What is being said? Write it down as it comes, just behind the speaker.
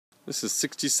This is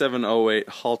 6708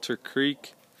 Halter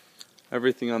Creek.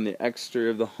 Everything on the exterior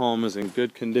of the home is in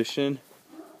good condition.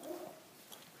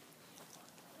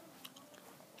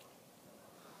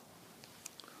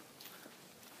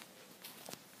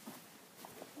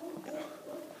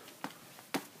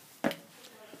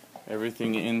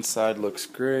 Everything inside looks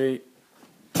great.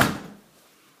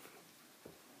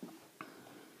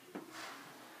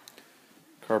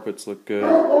 Carpets look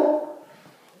good.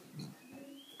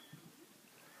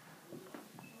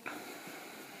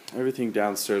 Everything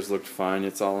downstairs looked fine.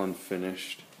 It's all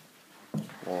unfinished.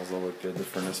 Walls all look good. The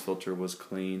furnace filter was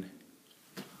clean.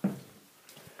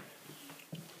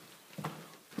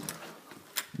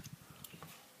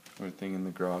 Everything in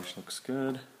the garage looks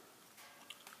good.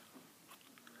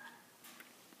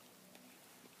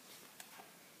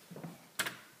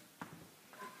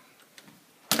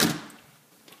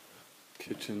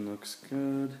 Kitchen looks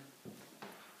good.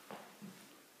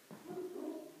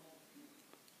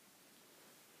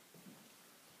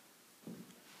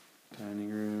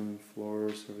 Dining room,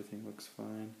 floors, everything looks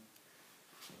fine.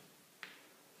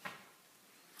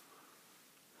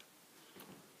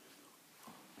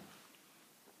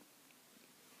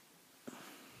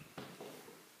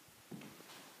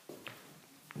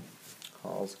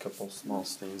 Halls, a couple small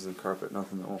stains in the carpet,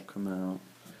 nothing that won't come out.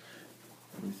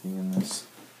 Everything in this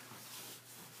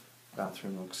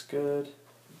bathroom looks good.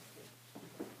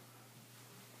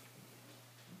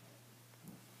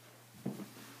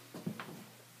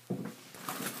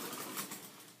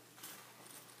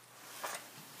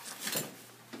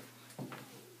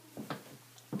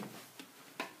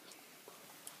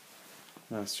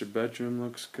 Master bedroom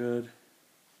looks good.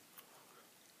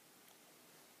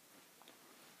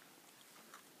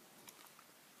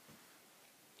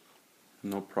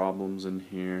 No problems in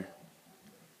here.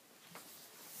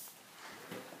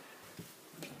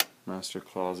 Master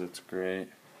closet's great.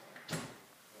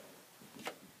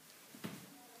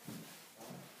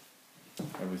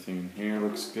 Everything in here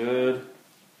looks good.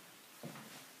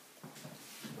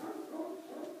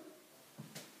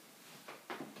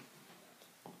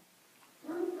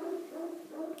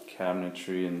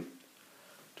 Cabinetry and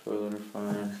toilet are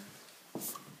fine.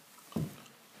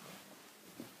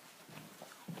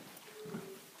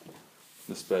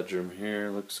 This bedroom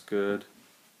here looks good.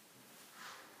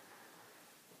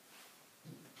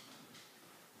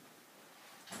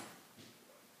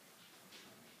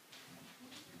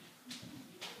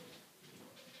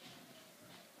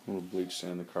 A little bleach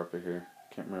stain in the carpet here.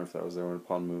 Can't remember if that was there when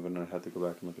upon moving. I'd have to go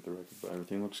back and look at the record, but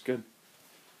everything looks good.